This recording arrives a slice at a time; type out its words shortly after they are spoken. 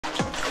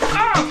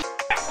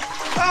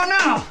Oh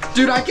no!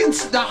 Dude,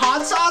 the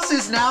hot sauce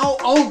is now,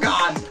 oh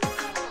God.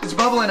 It's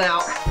bubbling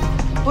out.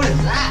 What is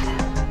that?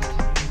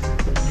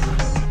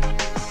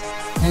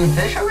 Any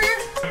fish over here?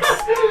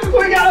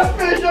 We got a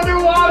fish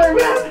underwater,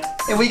 man.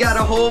 And we got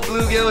a whole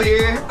bluegill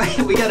here.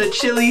 We got a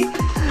chili,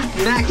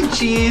 mac and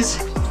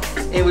cheese,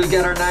 and we've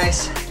got our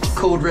nice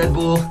cold Red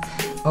Bull.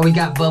 Oh, we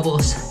got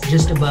bubbles,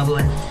 just a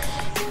bubbling.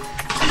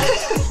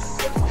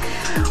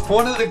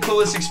 One of the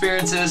coolest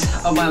experiences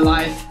of my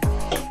life,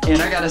 and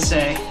I gotta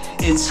say,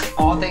 it's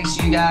all thanks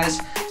to you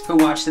guys who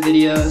watch the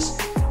videos.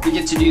 We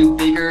get to do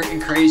bigger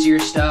and crazier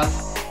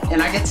stuff,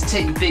 and I get to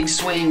take big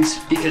swings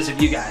because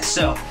of you guys.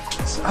 So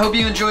I hope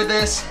you enjoyed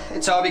this.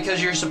 It's all because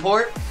of your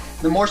support.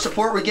 The more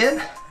support we get,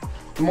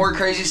 the more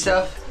crazy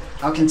stuff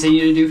I'll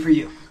continue to do for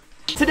you.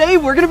 Today,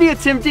 we're gonna be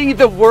attempting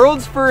the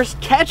world's first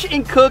catch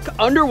and cook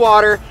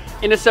underwater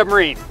in a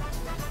submarine.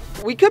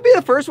 We could be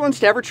the first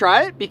ones to ever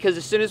try it because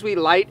as soon as we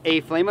light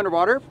a flame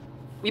underwater,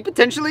 we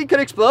potentially could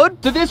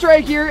explode. So this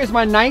right here is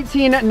my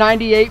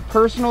 1998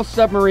 personal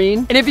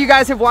submarine. And if you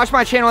guys have watched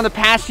my channel in the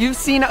past, you've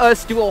seen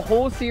us do a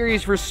whole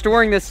series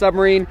restoring this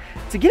submarine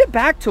to get it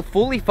back to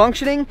fully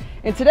functioning.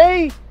 And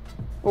today,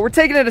 well, we're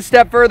taking it a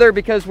step further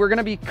because we're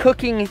gonna be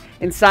cooking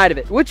inside of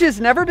it, which has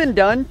never been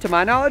done, to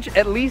my knowledge,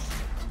 at least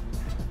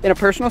in a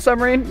personal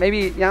submarine.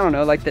 Maybe, I don't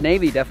know, like the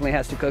Navy definitely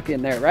has to cook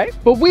in there, right?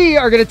 But we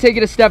are gonna take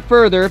it a step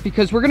further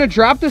because we're gonna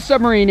drop the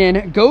submarine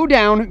in, go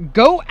down,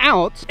 go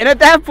out, and at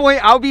that point,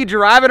 I'll be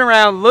driving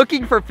around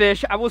looking for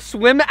fish. I will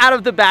swim out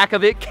of the back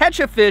of it, catch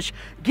a fish,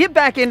 get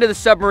back into the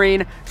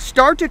submarine,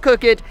 start to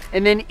cook it,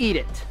 and then eat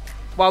it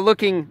while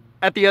looking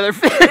at the other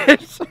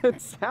fish.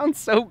 It sounds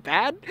so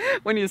bad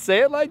when you say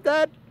it like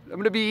that. I'm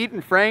gonna be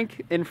eating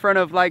Frank in front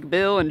of like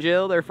Bill and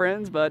Jill, their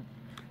friends, but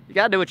you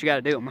gotta do what you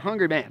gotta do. I'm a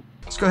hungry man.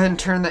 Let's go ahead and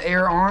turn the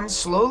air on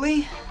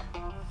slowly.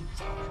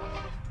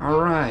 All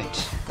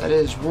right, that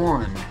is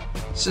 1.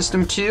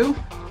 System 2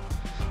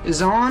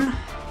 is on.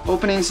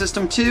 Opening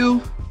system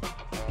 2.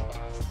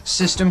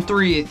 System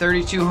 3,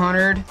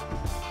 3200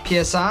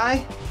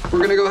 PSI. We're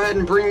gonna go ahead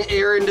and bring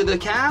air into the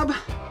cab.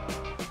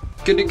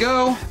 Good to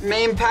go,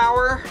 main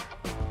power.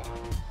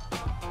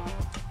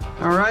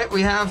 All right,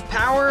 we have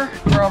power.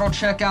 Throttle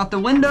check out the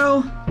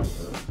window.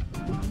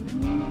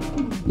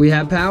 We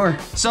have power.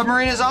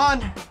 Submarine is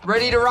on,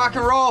 ready to rock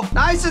and roll.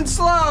 Nice and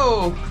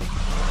slow.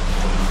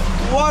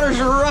 Water's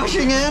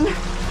rushing in.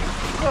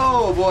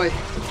 Oh boy.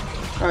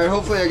 All right,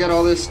 hopefully I got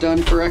all this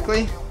done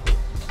correctly.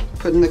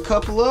 Putting the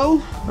cup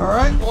low. All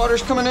right,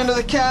 water's coming into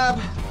the cab,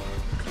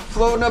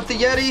 floating up the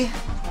Yeti.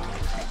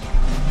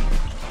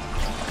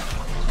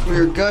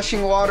 We're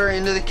gushing water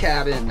into the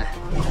cabin.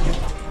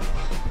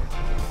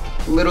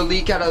 Little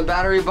leak out of the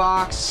battery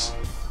box.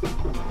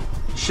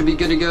 Should be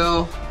good to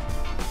go.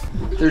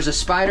 There's a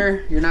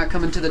spider. You're not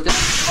coming to the deck.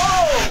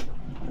 Oh!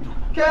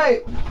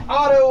 Okay,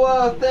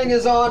 auto thing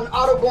is on.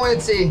 Auto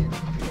buoyancy.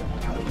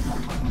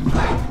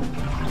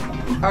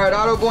 All right,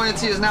 auto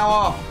buoyancy is now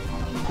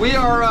off. We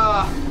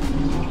are,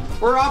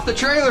 we're off the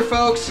trailer,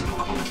 folks.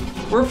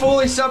 We're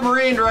fully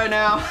submarined right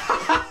now.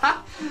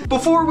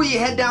 Before we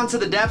head down to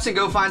the depths and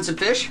go find some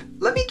fish,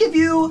 let me give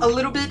you a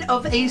little bit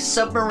of a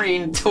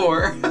submarine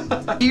tour.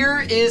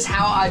 Here is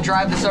how I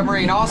drive the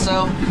submarine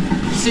also.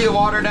 See the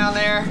water down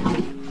there?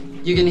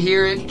 You can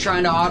hear it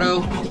trying to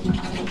auto.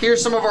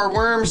 Here's some of our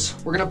worms.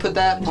 We're gonna put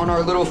that on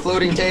our little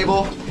floating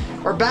table.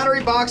 Our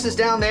battery box is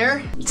down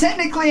there.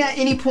 Technically at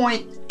any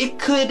point, it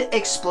could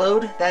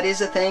explode. That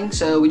is a thing,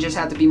 so we just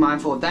have to be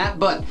mindful of that.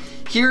 But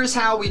here's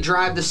how we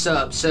drive the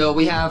sub. So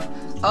we have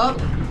up,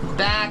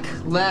 back,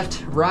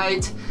 left,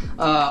 right.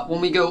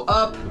 When we go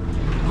up,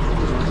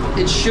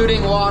 it's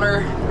shooting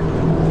water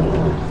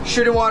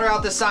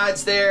out the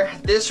sides there.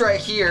 This right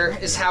here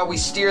is how we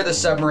steer the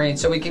submarine.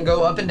 So we can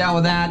go up and down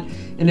with that,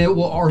 and it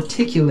will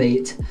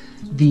articulate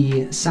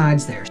the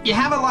sides there. You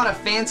have a lot of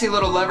fancy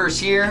little levers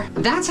here.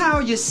 That's how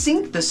you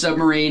sink the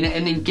submarine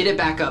and then get it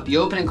back up. You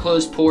open and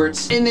close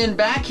ports. And then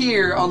back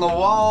here on the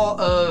wall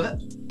of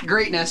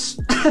greatness,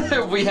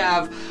 we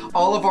have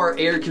all of our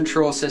air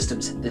control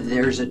systems.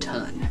 There's a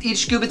ton.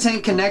 Each scuba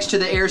tank connects to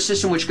the air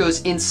system, which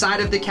goes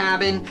inside of the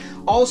cabin.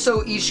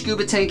 Also, each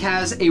scuba tank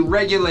has a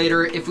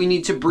regulator if we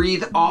need to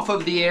breathe off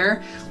of the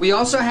air. We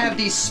also have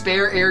these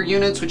spare air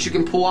units, which you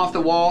can pull off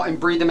the wall and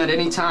breathe them at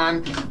any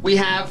time. We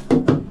have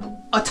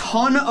a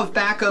ton of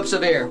backups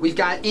of air. We've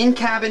got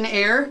in-cabin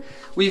air.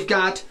 We've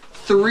got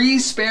 3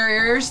 spare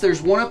airs.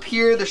 There's 1 up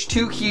here, there's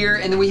 2 here,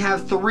 and then we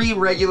have 3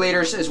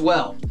 regulators as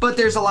well. But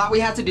there's a lot we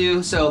have to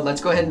do, so let's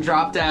go ahead and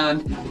drop down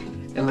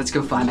and let's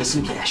go find us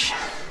some fish.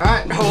 All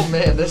right, oh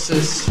man, this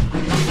is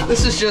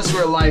just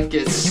where life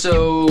gets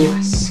so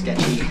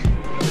sketchy.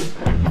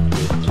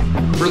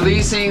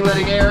 Releasing,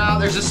 letting air out.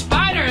 There's a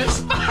spider, a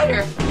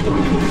spider!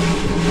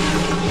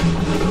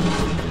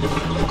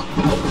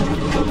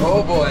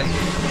 Oh boy.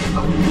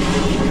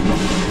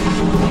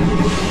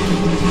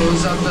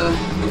 Close up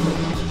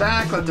the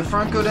back, let the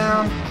front go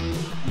down.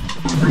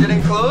 We're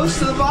getting close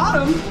to the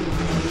bottom.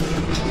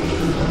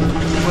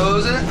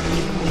 Close it.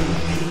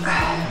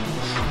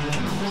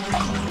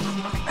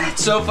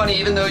 It's so funny,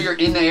 even though you're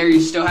in the air, you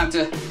still have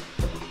to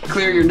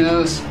clear your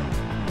nose.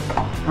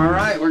 All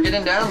right, we're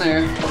getting down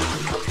there.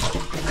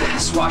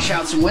 Let's wash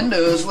out some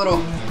windows,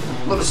 little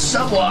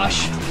sub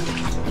wash.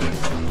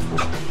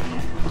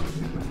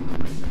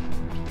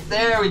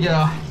 There we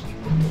go.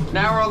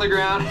 Now we're on the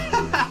ground.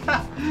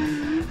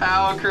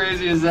 How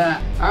crazy is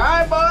that? All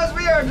right, boys,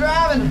 we are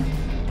driving.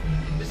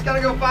 Just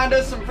gotta go find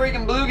us some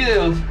freaking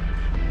bluegills.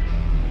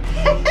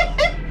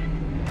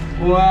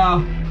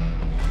 Wow.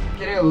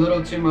 Getting a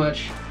little too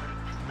much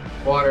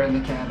water in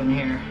the cabin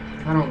here.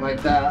 I don't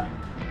like that.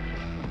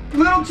 A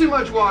little too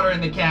much water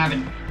in the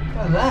cabin. Look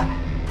at that.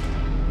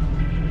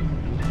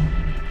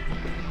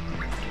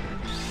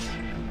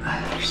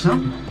 There's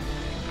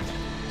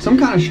some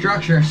kind of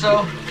structure.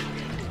 So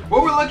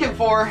what we're looking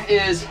for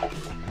is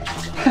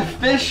a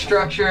fish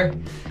structure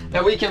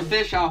that we can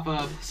fish off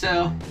of.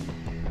 So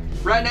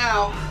right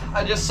now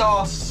I just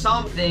saw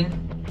something.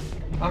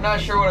 I'm not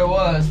sure what it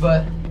was,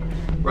 but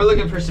we're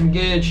looking for some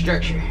good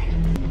structure.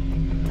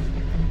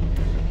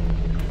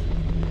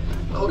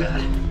 Oh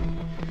God.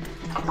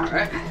 All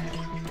right.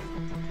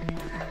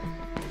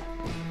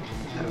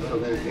 Got a little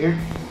bit here.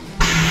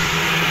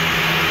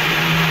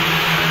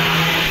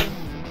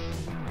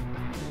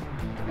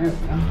 There we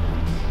go.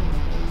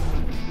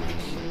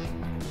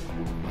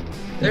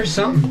 There's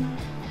something.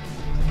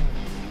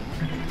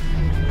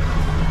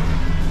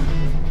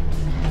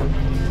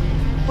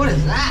 What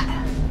is that?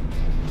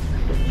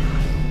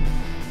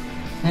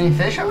 Any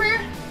fish over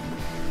here?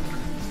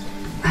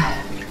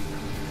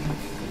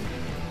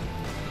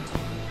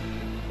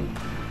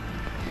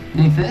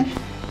 Any fish?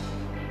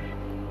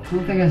 I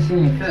don't think I see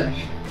any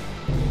fish.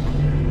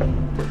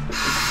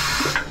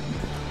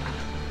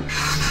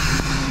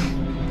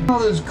 Oh,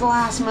 those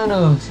glass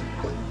minnows.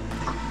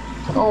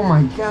 Oh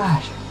my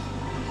gosh.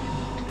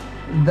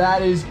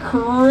 That is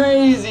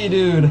crazy,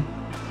 dude. A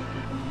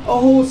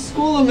whole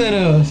school of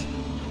minnows.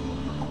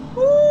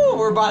 Woo,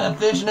 we're by the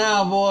fish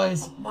now,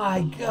 boys.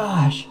 My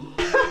gosh.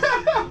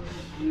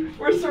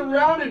 We're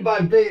surrounded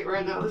by bait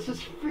right now. This is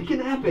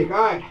freaking epic.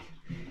 All right.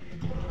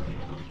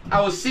 I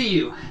will see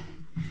you.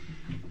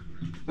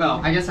 Well,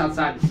 I guess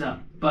outside the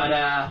sub. But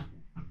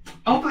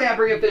hopefully I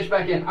bring a fish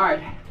back in. All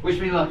right. Wish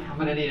me luck. I'm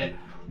gonna need it.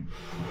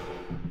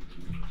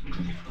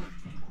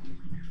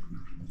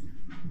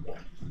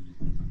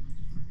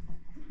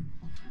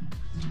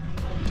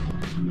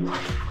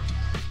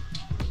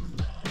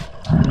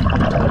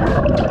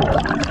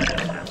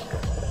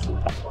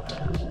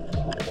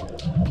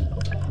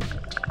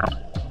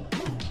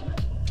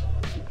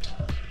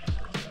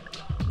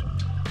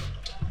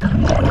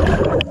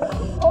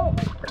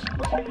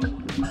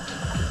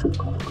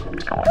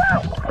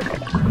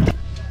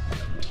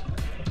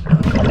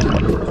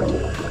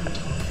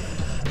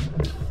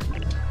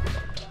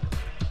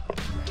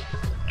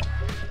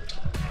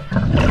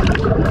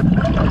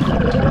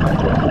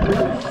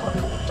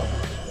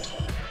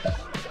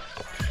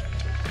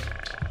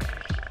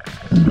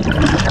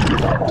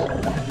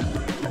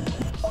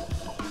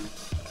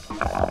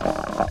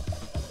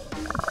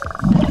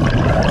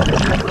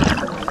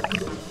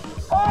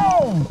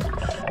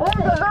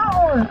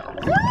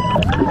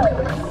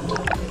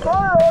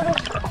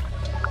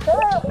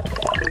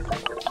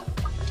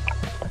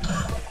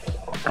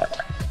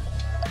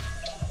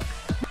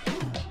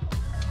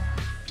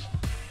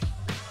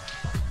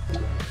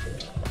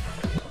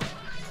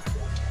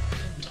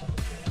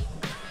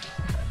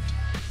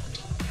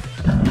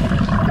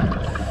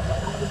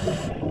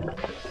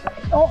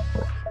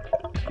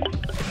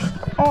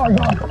 Oh my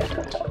God.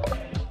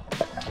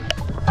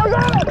 I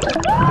got it!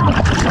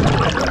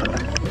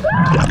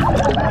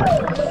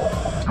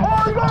 Oh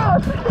my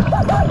God!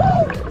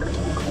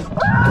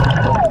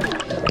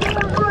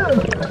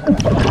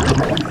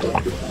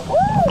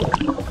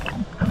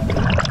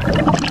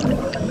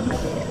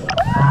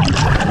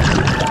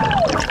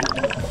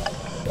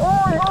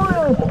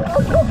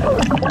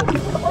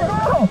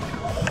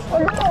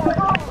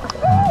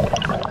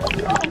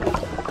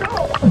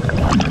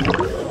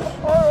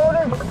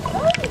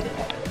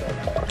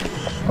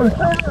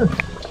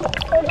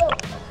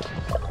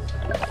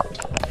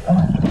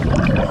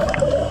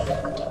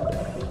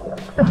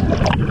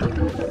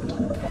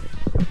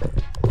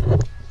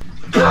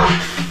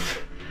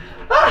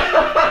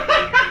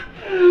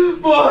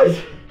 Boys,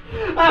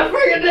 I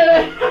freaking did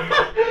it!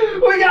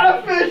 We got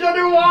a fish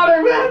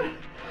underwater, man!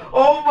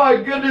 Oh my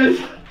goodness!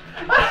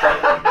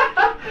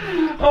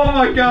 Oh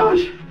my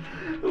gosh!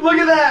 Look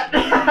at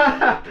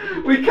that!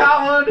 We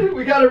caught one.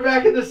 We got her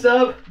back in the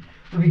sub.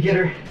 Let me get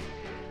her.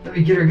 Let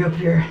me get her up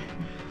here.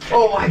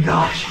 Oh my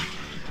gosh!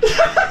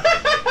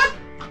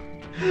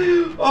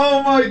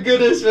 Oh my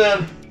goodness,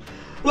 man!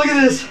 Look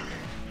at this!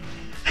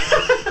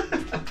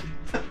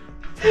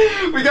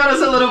 We got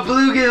us a little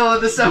bluegill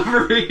in the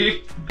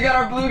submarine. We got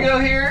our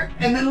bluegill here,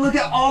 and then look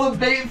at all the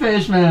bait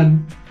fish,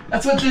 man.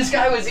 That's what this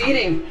guy was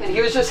eating, and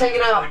he was just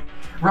hanging out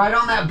right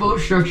on that boat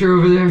structure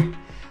over there.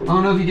 I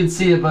don't know if you can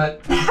see it,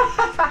 but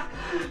that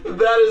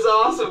is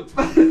awesome.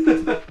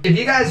 If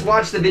you guys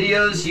watch the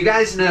videos, you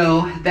guys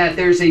know that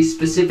there's a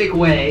specific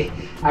way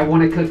I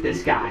want to cook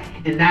this guy,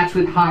 and that's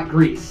with hot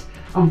grease.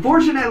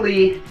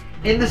 Unfortunately,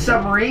 in the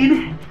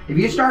submarine, if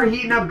you start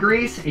heating up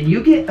grease and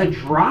you get a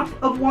drop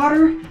of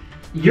water,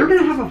 you're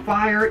gonna have a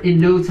fire in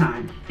no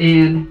time.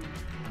 And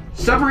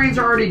submarines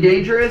are already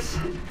dangerous.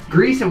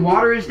 Grease and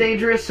water is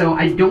dangerous, so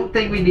I don't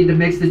think we need to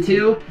mix the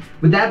two.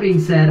 With that being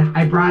said,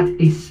 I brought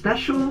a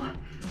special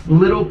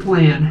little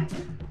plan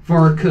for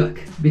our cook,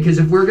 because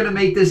if we're gonna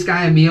make this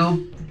guy a meal,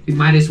 we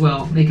might as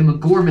well make him a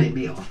gourmet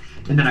meal.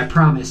 And then I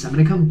promise I'm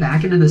gonna come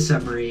back into the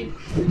submarine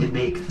and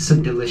make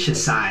some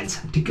delicious sides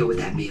to go with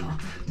that meal.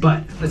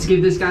 But let's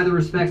give this guy the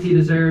respect he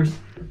deserves.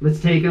 Let's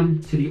take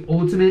him to the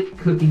ultimate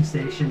cooking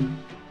station,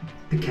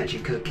 the Catch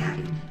and Cook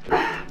cabin.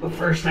 But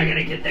first I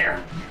gotta get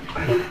there.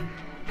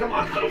 Come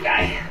on, little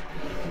guy.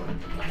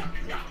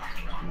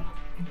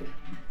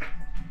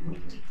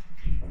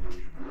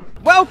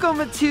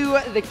 Welcome to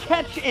the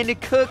Catch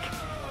and Cook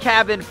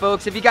cabin,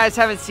 folks. If you guys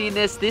haven't seen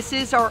this, this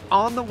is our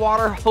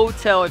on-the-water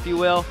hotel, if you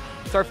will.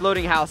 It's our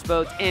floating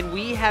houseboat, and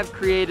we have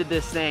created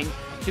this thing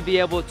to be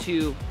able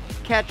to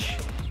catch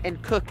and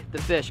cook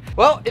the fish.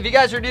 Well, if you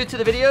guys are new to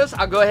the videos,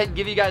 I'll go ahead and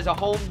give you guys a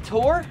home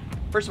tour.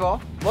 First of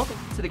all, welcome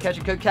to the Catch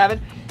and Cook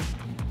cabin.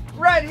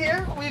 Right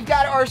here, we've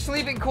got our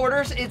sleeping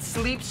quarters. It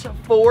sleeps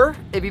 4.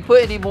 If you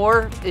put any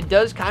more, it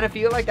does kind of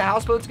feel like the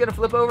houseboat's gonna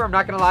flip over. I'm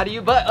not gonna lie to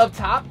you, but up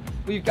top,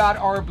 we've got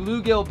our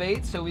bluegill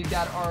baits. So we've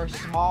got our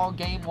small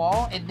game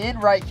wall. And then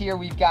right here,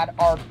 we've got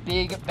our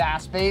big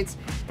bass baits.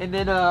 And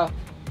then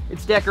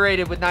it's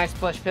decorated with nice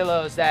plush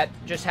pillows that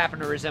just happen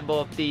to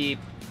resemble the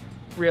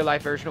real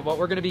life version of what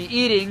we're gonna be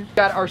eating. We've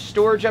got our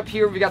storage up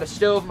here. We got a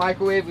stove,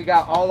 microwave. We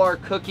got all our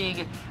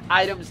cooking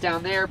items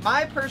down there.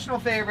 My personal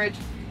favorite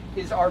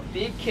is our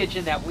big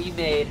kitchen that we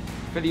made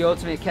for the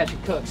ultimate Catch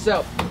and Cook.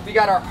 So we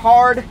got our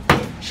hard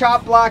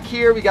chop block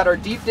here. We got our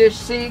deep dish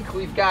sink.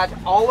 We've got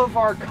all of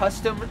our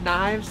custom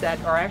knives that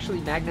are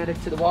actually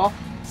magnetic to the wall.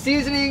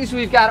 Seasonings,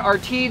 we've got our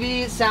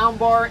TV, sound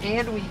bar,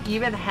 and we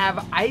even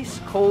have ice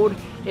cold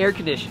air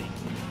conditioning.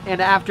 And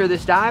after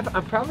this dive,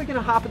 I'm probably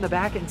gonna hop in the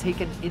back and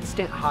take an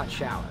instant hot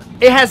shower.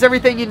 It has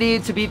everything you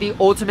need to be the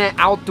ultimate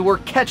outdoor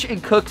Catch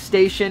and Cook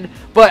station,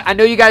 but I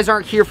know you guys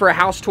aren't here for a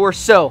house tour,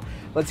 so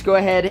let's go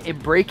ahead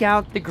and break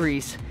out the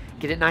grease,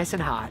 get it nice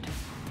and hot,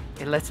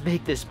 and let's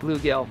make this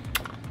bluegill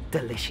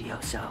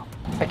delicioso.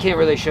 I can't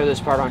really show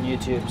this part on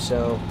YouTube,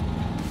 so.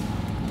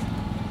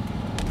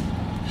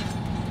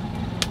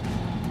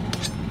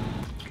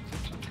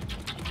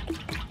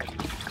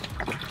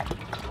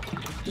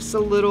 Just a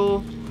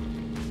little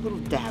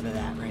dab of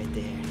that right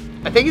there.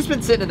 I think it's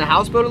been sitting in the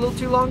houseboat a little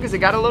too long because it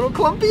got a little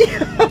clumpy.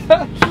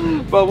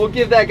 But we'll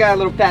give that guy a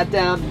little pat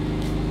down.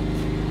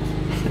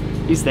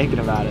 He's thinking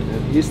about it,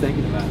 dude. He's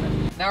thinking about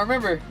it. Now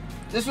remember,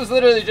 this was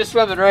literally just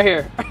swimming right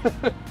here.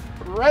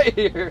 Right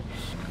here.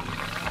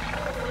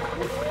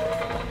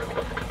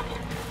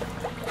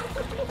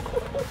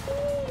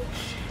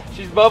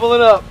 She's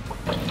bubbling up.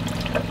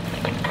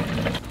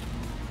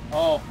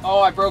 Oh,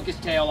 I broke his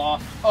tail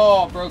off.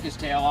 Oh, broke his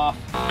tail off.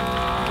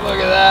 Look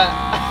at that.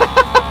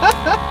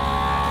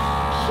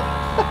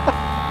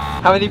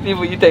 How many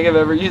people you think have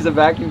ever used a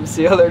vacuum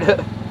sealer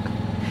to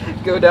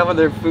go down with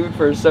their food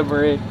for a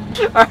submarine?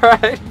 All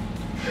right,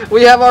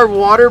 we have our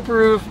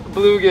waterproof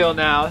bluegill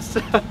now,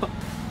 so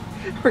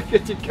we're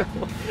good to go.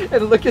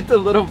 And look at the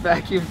little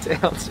vacuum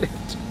tail, dude.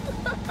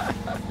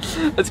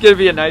 That's gonna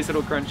be a nice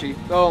little crunchy.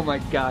 Oh my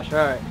gosh,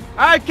 all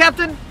right,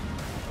 Captain,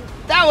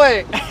 that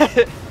way.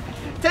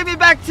 Take me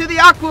back to the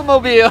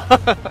Aquamobile.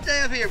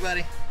 Stay up here,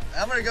 buddy.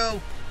 I'm gonna go.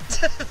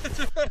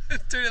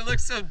 Dude, it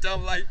looks so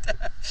dumb like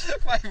that.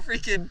 My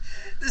freaking,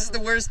 this is the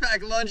worst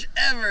packed lunch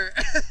ever.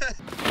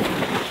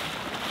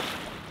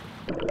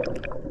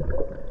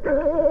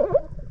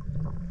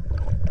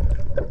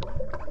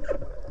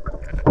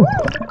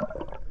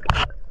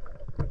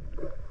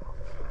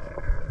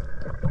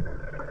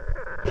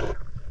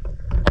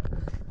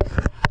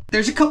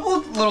 There's a couple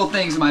of little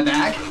things in my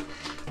bag.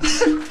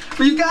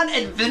 We've got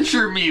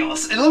adventure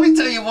meals, and let me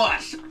tell you what,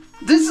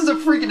 this is a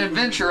freaking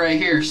adventure right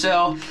here.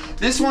 So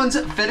this one's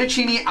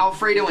fettuccine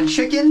alfredo and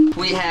chicken.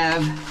 We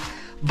have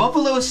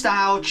buffalo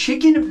style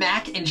chicken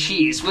mac and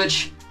cheese,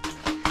 which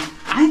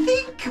I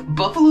think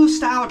buffalo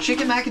style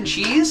chicken mac and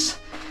cheese,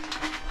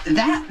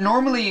 that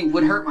normally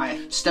would hurt my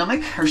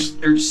stomach,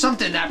 or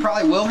something that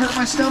probably will hurt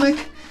my stomach,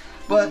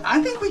 but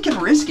I think we can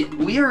risk it.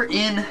 We are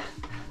in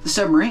the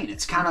submarine.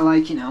 It's kind of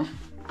like, you know,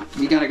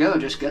 you gotta go,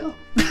 just go.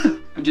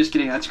 I'm just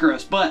kidding, that's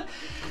gross. But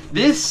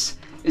this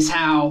is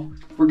how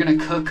we're gonna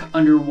cook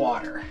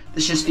underwater.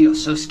 This just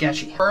feels so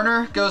sketchy.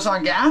 Burner goes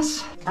on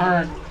gas. All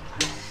right.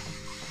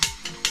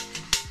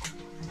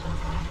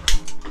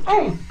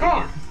 Oh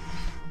God.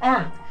 All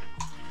right.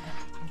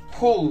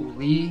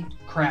 Holy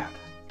crap.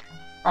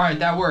 All right,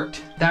 that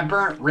worked. That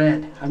burnt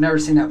red. I've never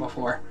seen that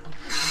before.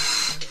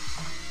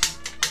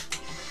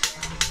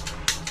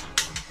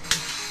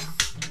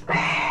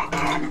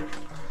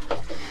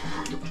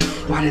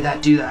 Why did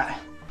that do that?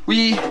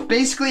 We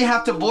basically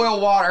have to boil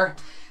water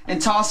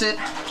and toss it.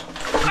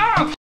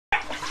 Oh,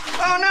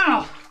 oh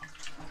no!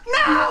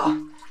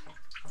 No!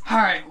 All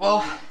right,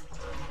 well,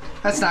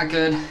 that's not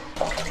good.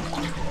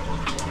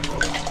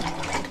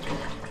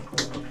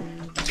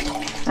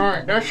 All All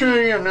right, that should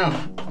be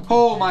enough.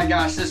 Oh my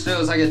gosh, this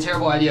feels like a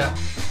terrible idea.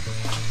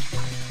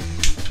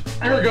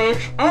 There it goes.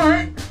 All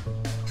right.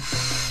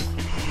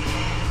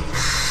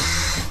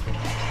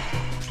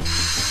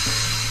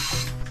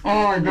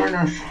 Oh my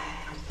goodness.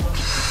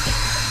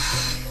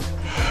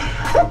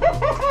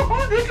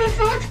 This is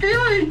so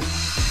scary.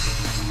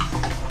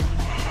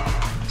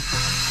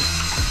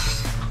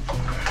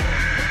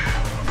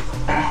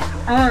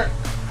 All right.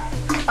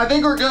 I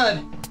think we're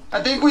good.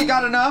 I think we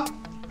got enough.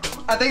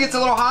 I think it's a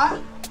little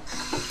hot.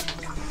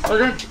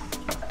 Okay.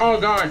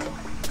 Oh God.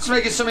 It's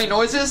making so many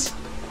noises.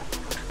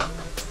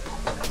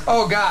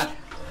 Oh God.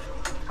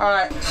 All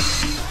right.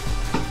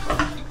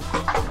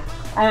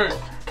 All right.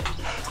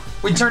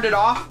 We turned it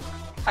off.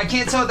 I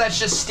can't tell if that's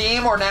just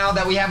steam or now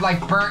that we have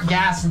like burnt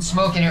gas and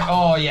smoke in here.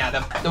 Oh yeah,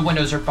 the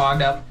windows are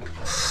fogged up.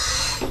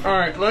 All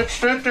right, let's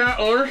set that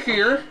over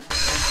here.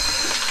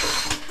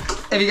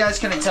 If you guys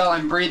couldn't tell,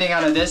 I'm breathing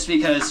out of this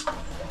because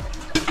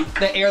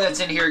the air that's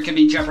in here could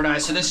be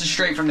jeopardized. So this is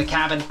straight from the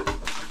cabin.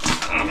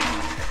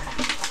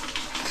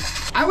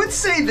 I would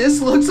say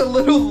this looks a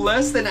little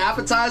less than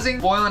appetizing.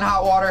 Boiling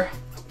hot water.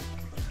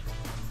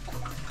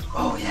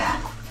 Oh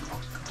yeah.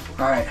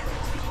 All right.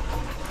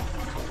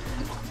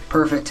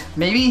 Perfect.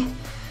 Maybe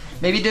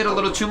did a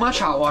little too much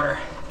hot water.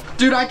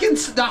 Dude,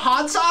 the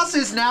hot sauce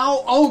is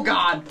now, oh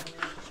God.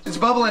 It's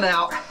bubbling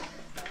out.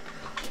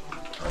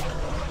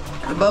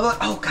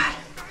 Oh God.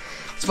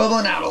 It's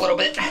bubbling out a little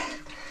bit.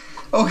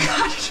 Oh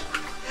God.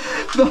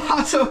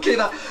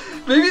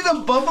 Maybe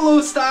the buffalo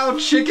style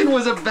chicken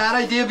was a bad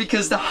idea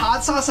because the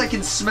hot sauce, I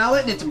can smell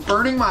it and it's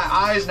burning my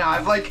eyes now.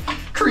 I've like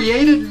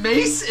created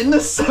mace in the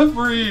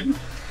submarine.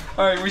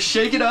 All right, we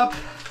shake it up.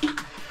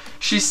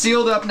 She's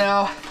sealed up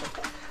now.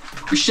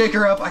 We shake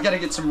her up. I gotta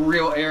get some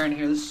real air in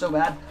here. This is so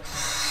bad.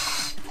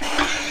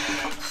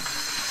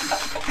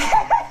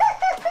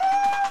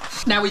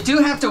 Now we do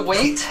have to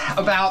wait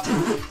about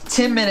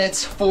 10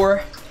 minutes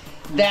for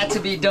that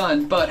to be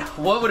done, but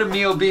what would a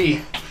meal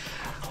be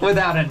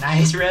without a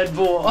nice Red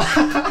Bull?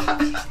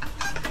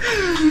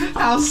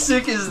 How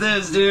sick is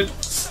this, dude?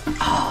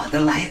 Oh, the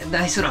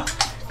nice little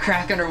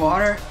crack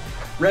underwater.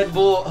 Red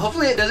Bull.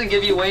 Hopefully it doesn't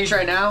give you wings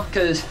right now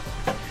because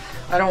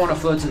I don't want to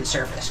float to the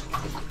surface.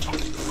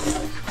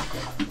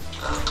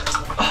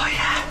 Oh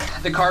yeah.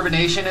 The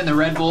carbonation in the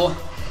Red Bull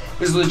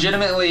is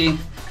legitimately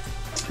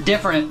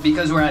different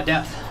because we're at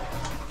depth.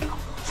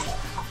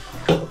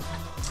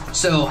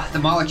 So the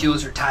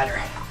molecules are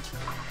tighter,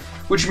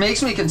 which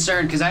makes me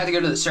concerned because I have to go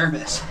to the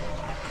surface.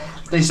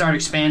 They start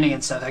expanding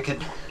and stuff. That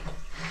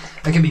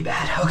could be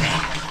bad. Okay.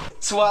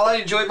 So while I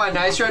enjoyed my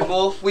nice Red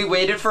Bull, we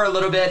waited for a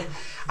little bit.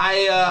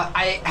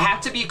 I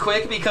have to be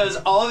quick because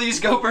all of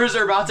these GoPros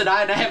are about to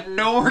die and I have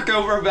no more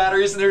GoPro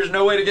batteries and there's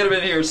no way to get them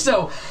in here.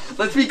 So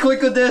let's be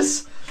quick with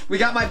this. We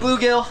got my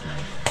bluegill.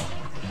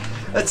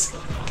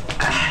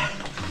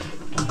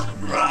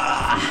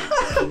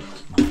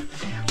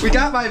 We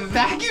got my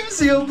vacuum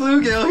sealed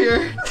bluegill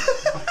here.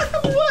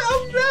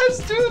 What a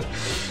mess, dude.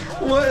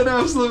 What an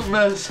absolute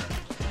mess.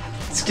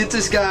 Let's get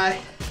this guy.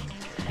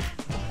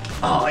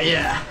 Oh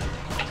yeah.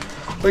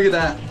 Look at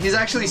that. He's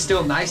actually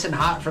still nice and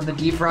hot from the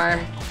deep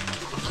fryer.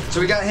 So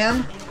we got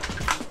him.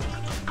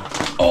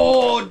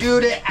 Oh,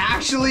 dude, it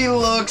actually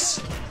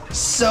looks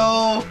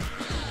so...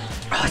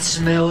 Oh, it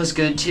smells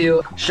good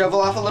too.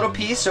 Shovel off a little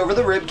piece over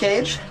the rib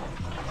cage.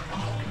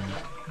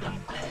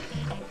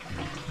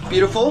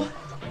 Beautiful.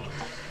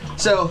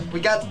 So we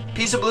got a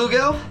piece of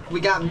bluegill, we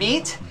got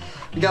meat,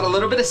 we got a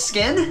little bit of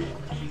skin.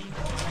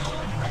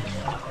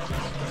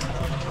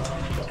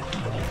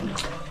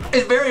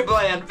 It's very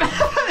bland.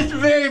 It's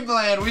very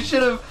bland. We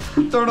should have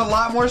thrown a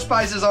lot more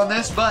spices on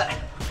this, but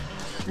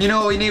you know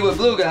what we need with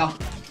bluegill?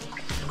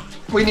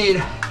 We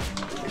need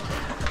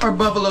our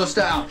buffalo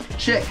style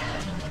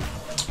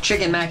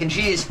chicken mac and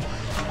cheese,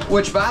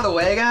 which by the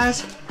way,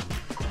 guys,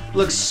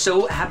 looks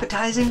so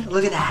appetizing.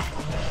 Look at that.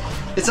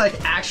 It's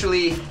like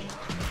actually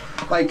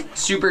like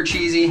super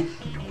cheesy.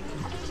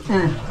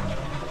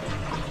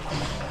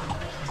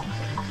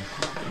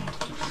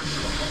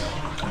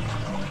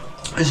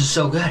 This is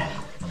so good.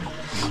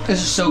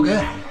 This is so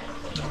good.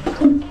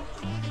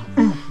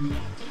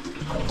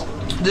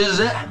 This is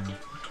it.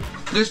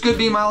 This could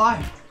be my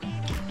life.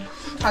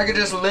 I could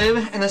just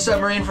live in the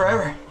submarine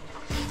forever.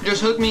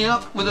 Just hook me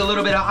up with a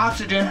little bit of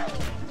oxygen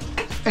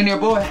and your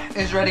boy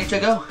is ready to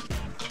go.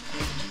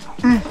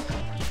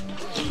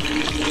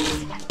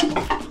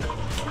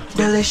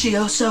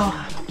 Delicioso.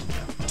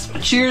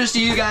 Cheers to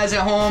you guys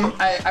at home.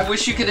 I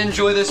wish you could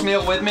enjoy this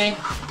meal with me.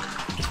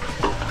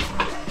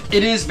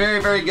 It is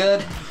very, very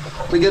good.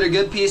 We get a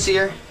good piece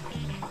here.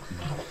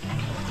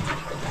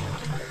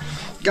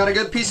 Got a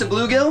good piece of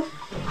bluegill.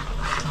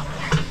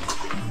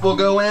 We'll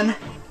go in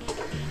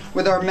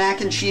with our mac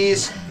and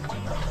cheese.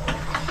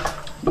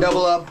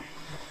 Double up.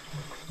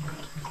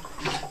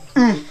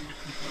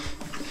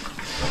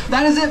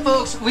 That is it,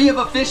 folks. We have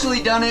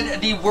officially done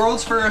it. The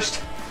world's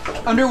first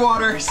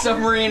underwater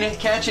submarine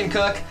catch and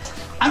cook.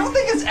 I don't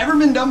think it's ever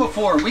been done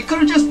before. We could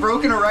have just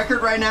broken a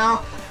record right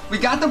now. We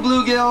got the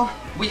bluegill.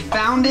 We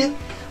found it.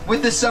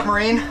 with this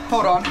submarine.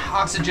 Hold on,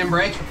 oxygen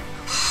break.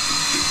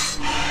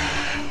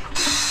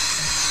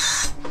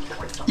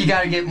 You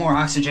gotta get more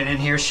oxygen in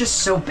here. It's just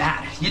so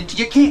bad.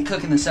 You can't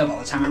cook in the sub all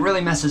the time. It really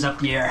messes up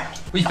the air.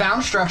 We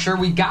found structure,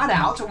 we got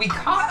out, we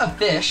caught a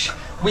fish,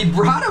 we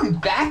brought him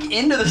back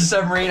into the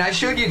submarine. I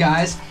showed you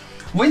guys.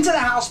 Went to the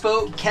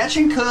houseboat, catch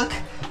and cook,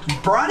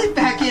 brought it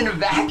back in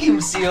vacuum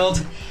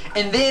sealed,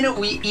 and then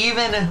we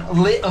even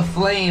lit a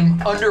flame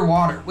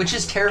underwater, which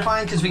is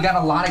terrifying because we got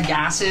a lot of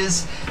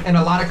gases and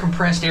a lot of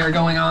compressed air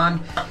going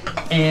on.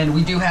 And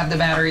we do have the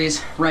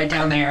batteries right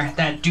down there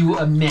that do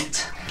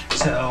emit.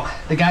 So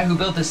the guy who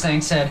built this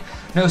thing said,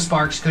 no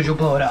sparks because you'll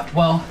blow it up.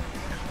 Well,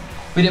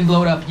 we didn't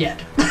blow it up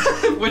yet,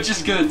 which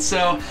is good.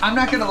 So I'm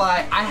not gonna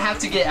lie, I have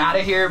to get out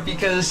of here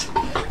because,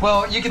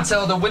 well, you can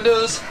tell the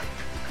windows,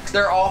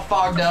 they're all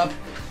fogged up.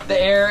 The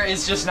air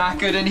is just not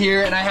good in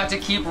here, and I have to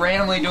keep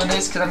randomly doing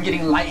this because I'm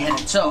getting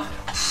lightheaded. So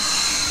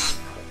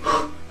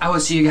I will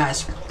see you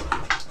guys.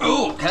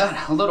 Oh God,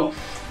 a little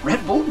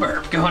Red Bull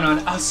burp going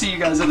on. I'll see you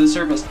guys at the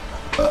surface.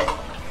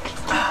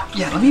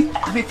 Yeah, let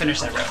me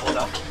finish that Red Bull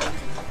though.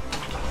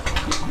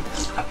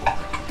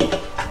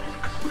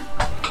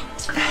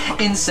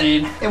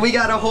 Insane. And we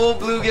got a whole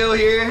bluegill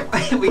here.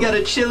 We got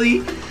a chili,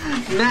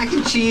 mac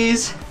and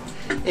cheese,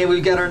 and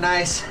we've got our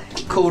nice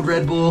cold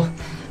Red Bull.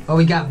 Oh,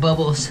 we got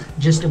bubbles,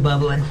 just a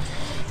bubbling.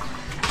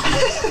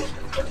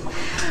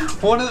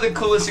 One of the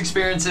coolest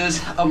experiences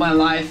of my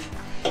life,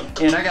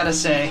 and I gotta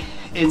say,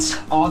 it's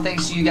all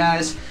thanks to you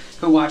guys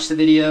who watch the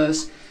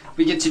videos.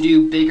 We get to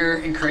do bigger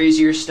and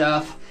crazier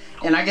stuff,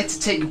 and I get to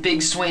take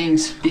big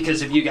swings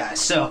because of you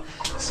guys. So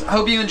I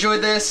hope you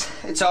enjoyed this.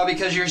 It's all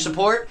because of your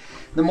support.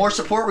 The more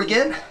support we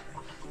get,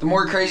 the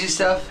more crazy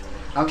stuff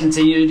I'll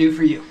continue to do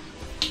for you.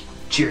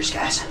 Cheers,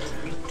 guys.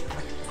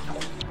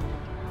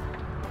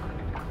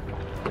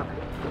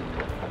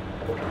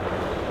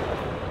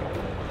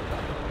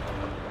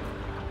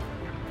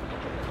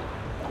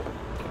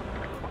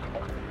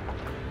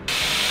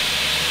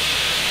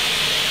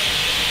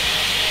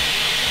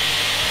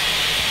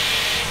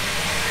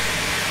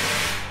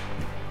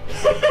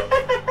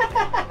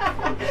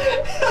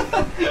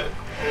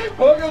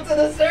 Welcome to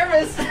the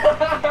service.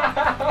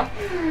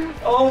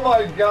 Oh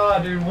my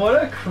God, dude,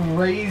 what a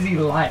crazy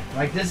life.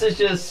 Like, this is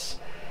just,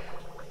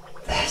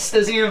 this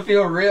doesn't even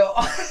feel real.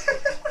 I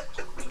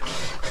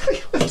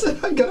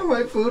got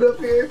my food up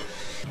here.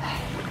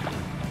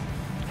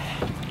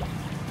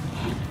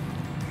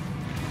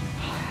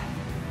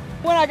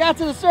 When I got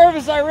to the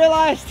surface, I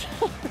realized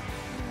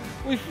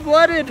we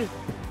flooded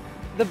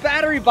the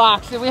battery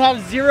box and we have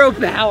 0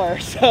 power.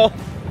 So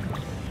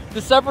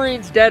the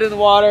submarine's dead in the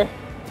water.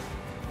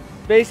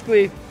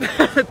 Basically,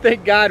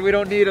 thank God we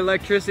don't need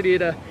electricity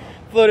to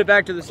float it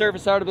back to the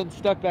surface. I would have been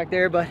stuck back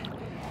there, but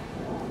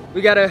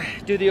we gotta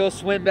do the old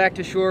swim back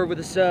to shore with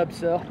a sub,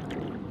 so.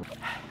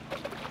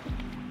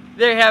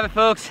 There you have it,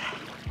 folks.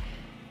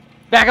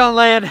 Back on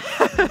land.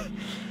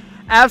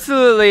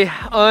 Absolutely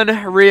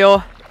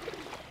unreal.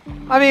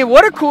 I mean,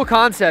 what a cool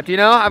concept, you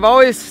know? I've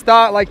always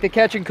thought like the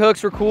catch and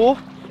cooks were cool,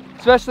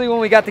 especially when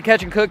we got the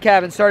catch and cook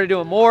cab and started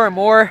doing more and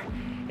more.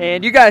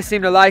 And you guys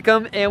seem to like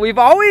them. And we've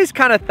always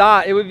kind of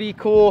thought it would be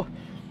cool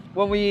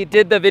when we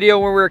did the video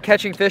where we were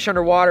catching fish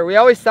underwater. We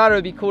always thought it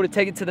would be cool to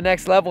take it to the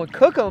next level and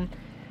cook them.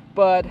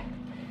 But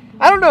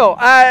I don't know.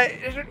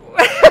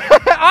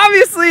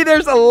 Obviously,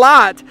 there's a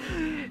lot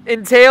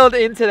entailed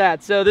into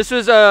that. So this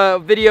was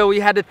a video we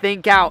had to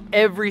think out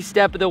every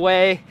step of the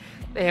way.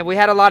 And we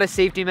had a lot of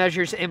safety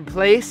measures in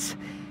place.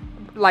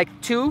 Like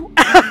 2.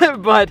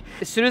 But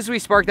as soon as we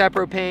sparked that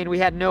propane, we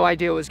had no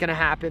idea what was going to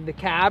happen. The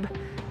cab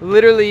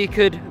literally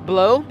could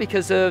blow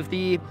because of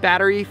the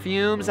battery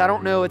fumes. I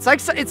don't know. It's like,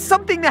 it's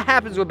something that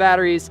happens with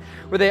batteries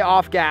where they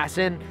off gas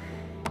and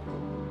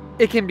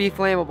it can be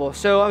flammable.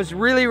 So I was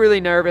really,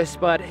 really nervous,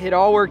 but it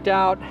all worked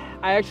out.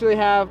 I actually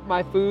have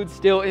my food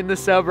still in the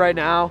sub right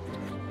now,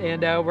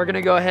 and we're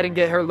gonna go ahead and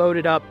get her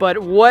loaded up. But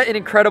what an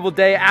incredible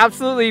day.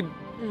 Absolutely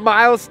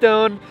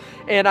milestone.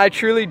 And I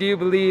truly do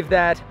believe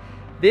that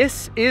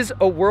this is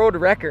a world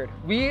record.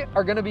 We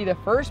are gonna be the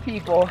first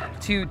people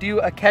to do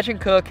a catch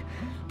and cook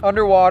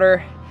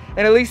underwater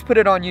and at least put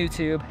it on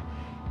YouTube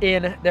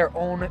in their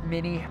own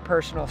mini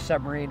personal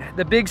submarine.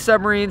 The big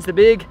submarines, the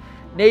big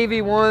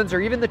Navy ones, or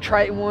even the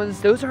Triton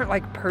ones, those aren't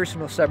like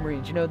personal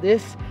submarines. You know,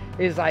 this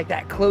is like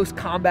that close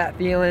combat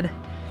feeling,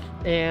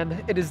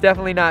 and it is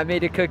definitely not made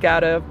to cook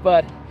out of.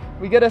 But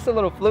we get us a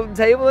little floating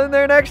table in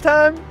there next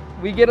time.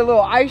 We get a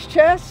little ice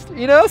chest,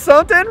 you know,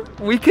 something.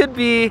 We could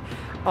be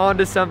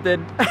onto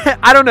something.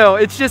 I don't know.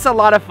 It's just a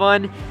lot of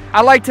fun.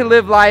 I like to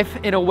live life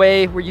in a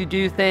way where you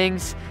do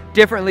things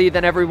differently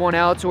than everyone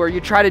else, or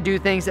you try to do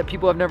things that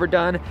people have never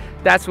done.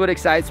 That's what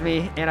excites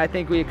me, and I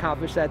think we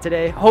accomplished that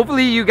today.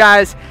 Hopefully you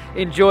guys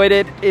enjoyed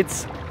it.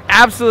 It's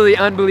absolutely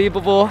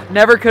unbelievable.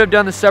 Never could have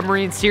done the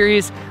submarine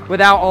series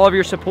without all of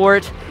your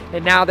support,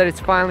 and now that it's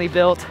finally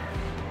built,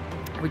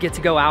 we get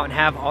to go out and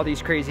have all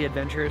these crazy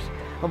adventures.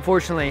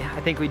 Unfortunately,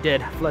 I think we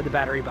did flood the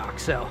battery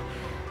box, so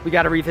we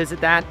got to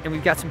revisit that, and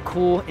we've got some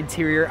cool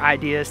interior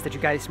ideas that you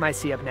guys might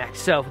see up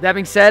next. So that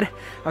being said,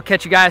 I'll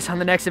catch you guys on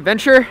the next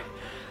adventure.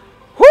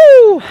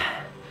 Woo!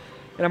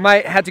 And I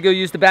might have to go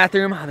use the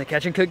bathroom on the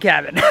Catch and Cook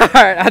cabin. All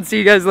right, I'll see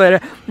you guys later.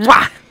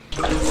 Mwah!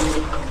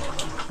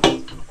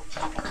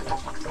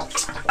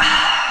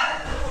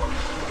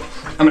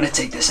 I'm gonna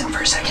take this in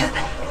for a second.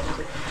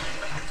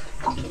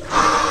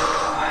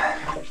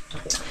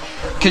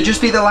 Could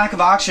just be the lack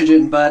of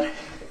oxygen, but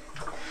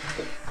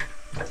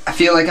I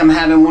feel like I'm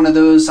having one of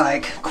those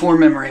like core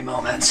memory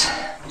moments.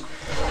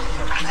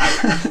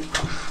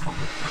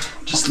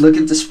 Just look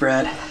at the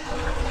spread.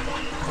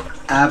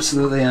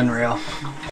 Absolutely unreal.